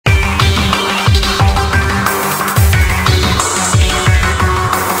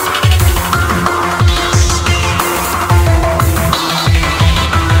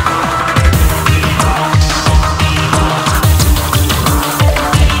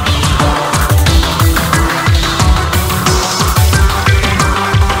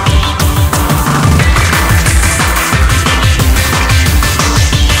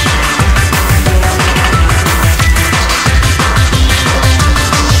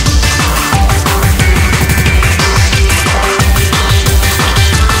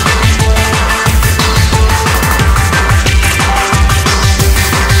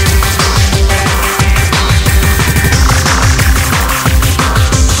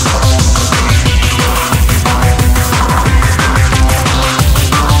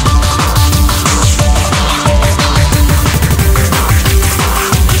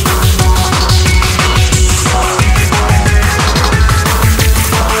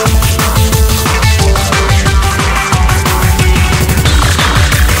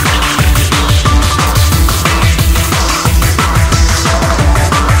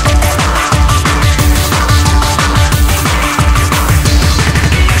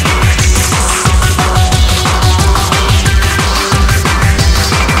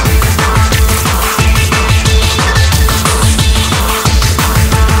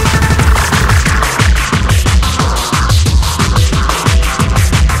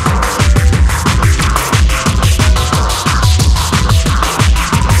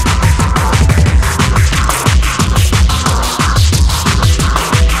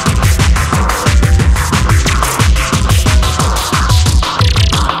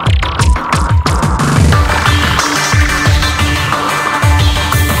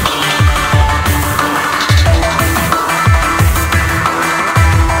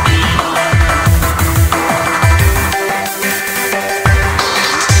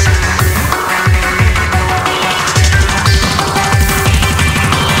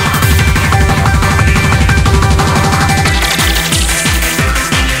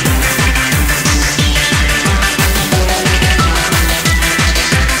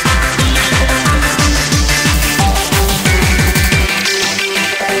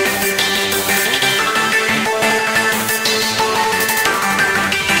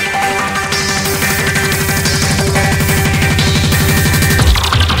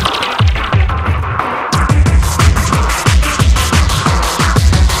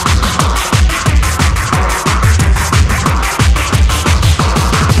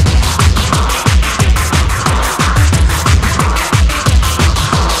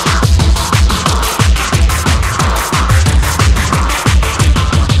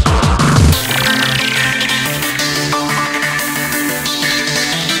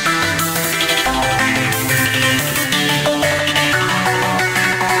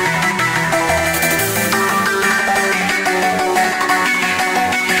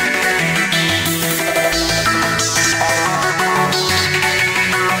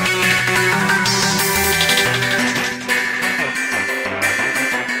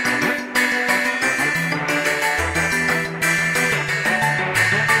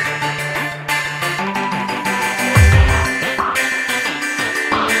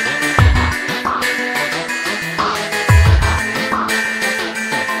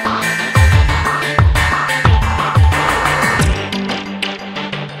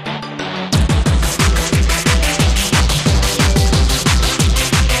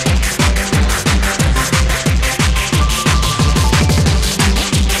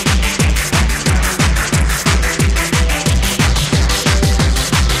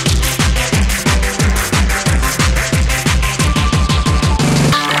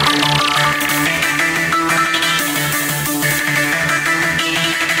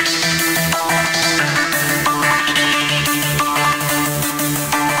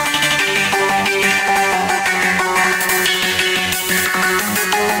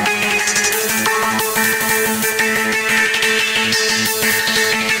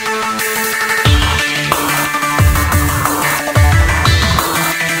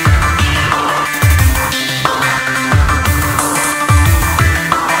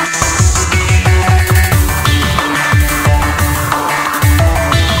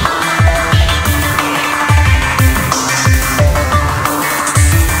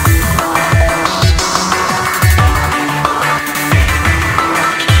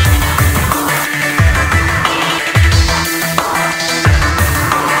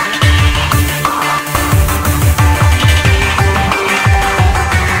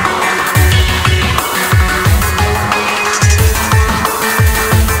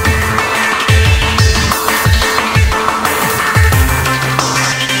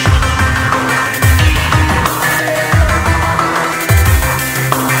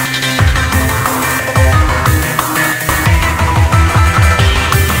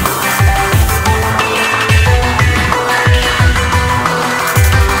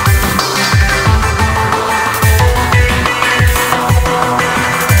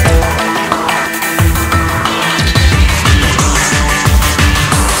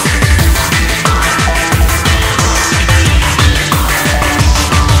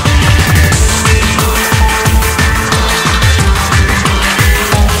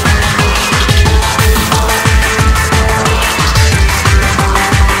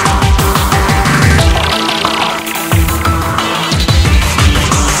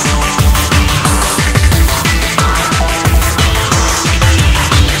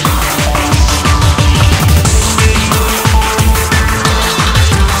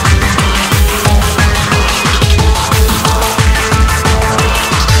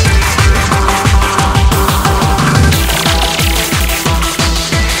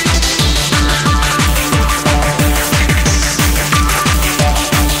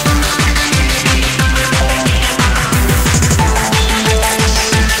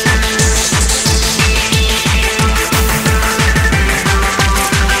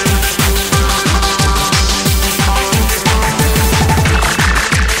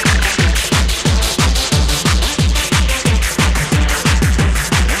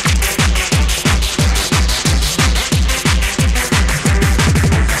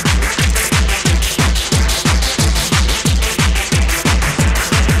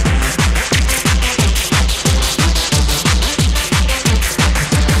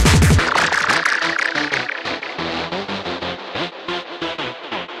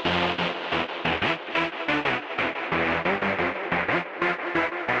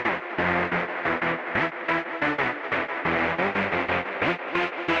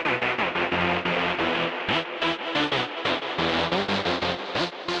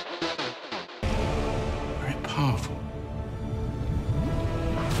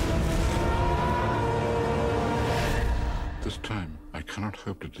I cannot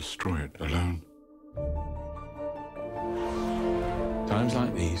hope to destroy it alone. Times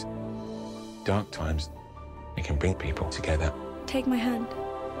like these, dark times, it can bring people together. Take my hand.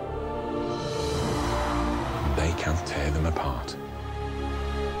 They can tear them apart.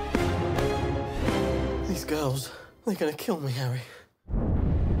 These girls, they're gonna kill me, Harry.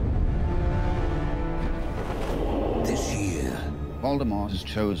 This year, Voldemort has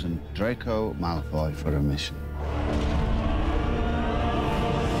chosen Draco Malfoy for a mission.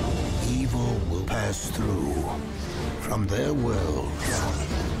 Evil will pass through from their world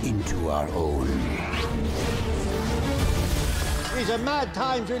into our own. These are mad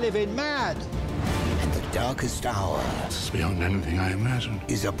times we live in, mad! And the darkest hour This is beyond anything I imagined.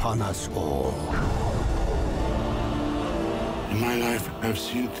 is upon us all. In my life, I've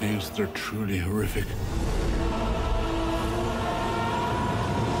seen things that are truly horrific.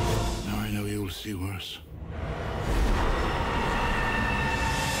 Now I know you will see worse.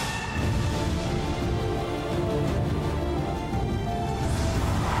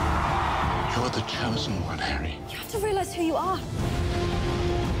 You're the chosen one, Harry. You have to realize who you are.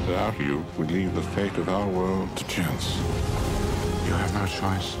 Without you, we leave the fate of our world to chance. You have no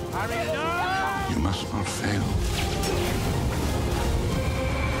choice. Harry, no! You must not fail.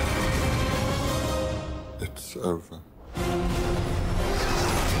 It's over.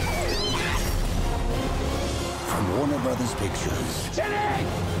 From Warner Brothers Pictures.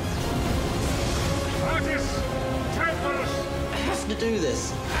 I have to do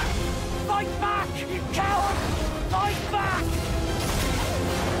this. Fight back, you coward! Fight back!